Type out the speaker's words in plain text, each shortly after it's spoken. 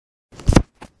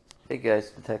Hey guys,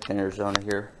 Detective Arizona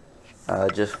here.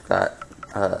 Just got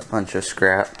a bunch of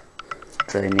scrap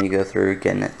that I need to go through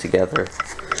getting it together.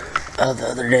 The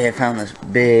other day I found this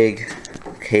big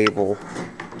cable,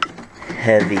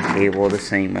 heavy cable. This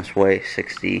thing must weigh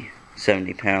 60,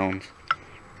 70 pounds.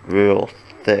 Real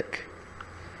thick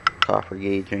copper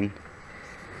gauging.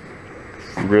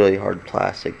 Really hard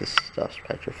plastic. This stuff's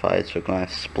petrified, so I'm going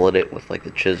to split it with like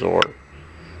a chisel or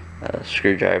a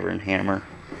screwdriver and hammer.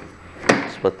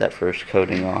 Split that first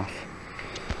coating off.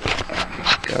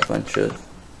 Got a bunch of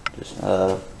just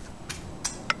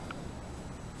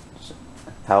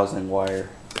housing wire.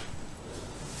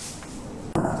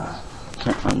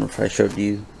 Can't remember if I showed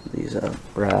you these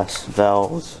brass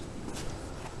valves.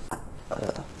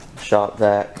 Shop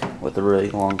vac with a really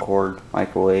long cord,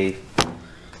 microwave,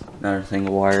 another thing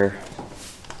of wire.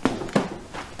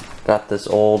 Got this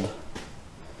old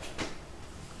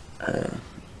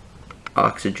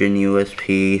oxygen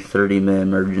USP 30mm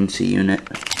emergency unit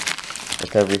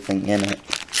with everything in it,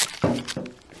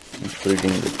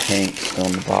 including the tank still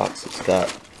in the box. It's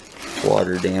got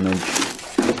water damage.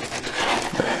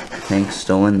 The tank's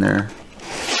still in there.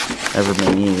 Never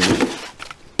been used.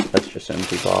 That's just an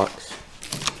empty box.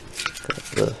 Got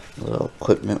the little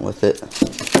equipment with it.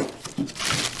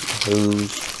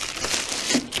 Hose,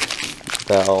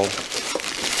 valve.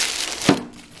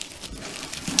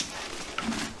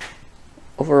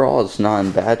 Overall, it's not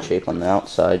in bad shape on the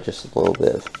outside, just a little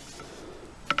bit of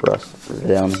rust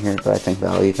down here, but I think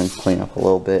that'll even clean up a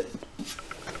little bit.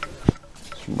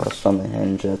 Some rust on the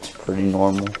hinge, that's pretty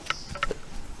normal.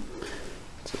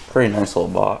 It's a pretty nice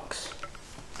little box.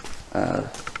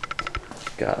 Got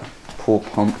a pool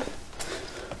pump,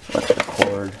 electric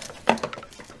cord,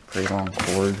 pretty long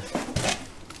cord.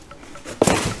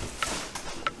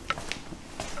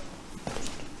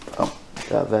 Oh,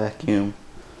 got a vacuum.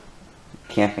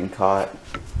 Camping cot,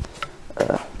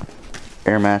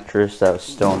 air mattress that was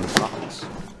still in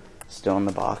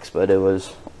the box, but it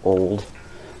was old,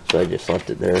 so I just left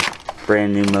it there.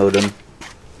 Brand new modem.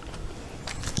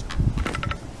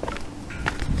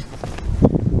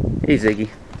 Hey Ziggy.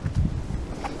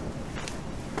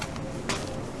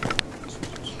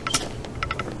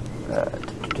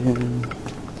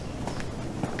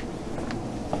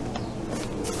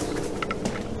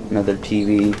 Another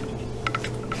TV,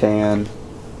 fan.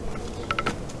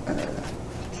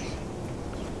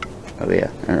 Oh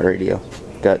yeah, and a radio.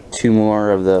 Got 2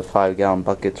 more of the 5-gallon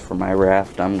buckets for my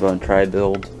raft I'm going to try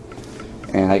build.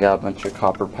 And I got a bunch of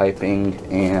copper piping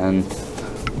and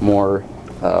more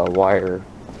wire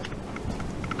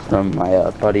from my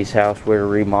buddy's house. We're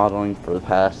remodeling for the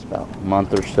past about a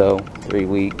month or so, 3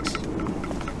 weeks,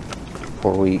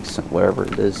 4 weeks, whatever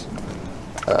it is.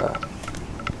 But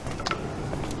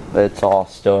it's all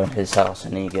still in his house. I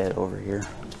need to get it over here.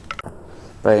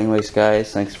 But anyways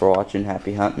guys, thanks for watching.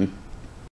 Happy hunting.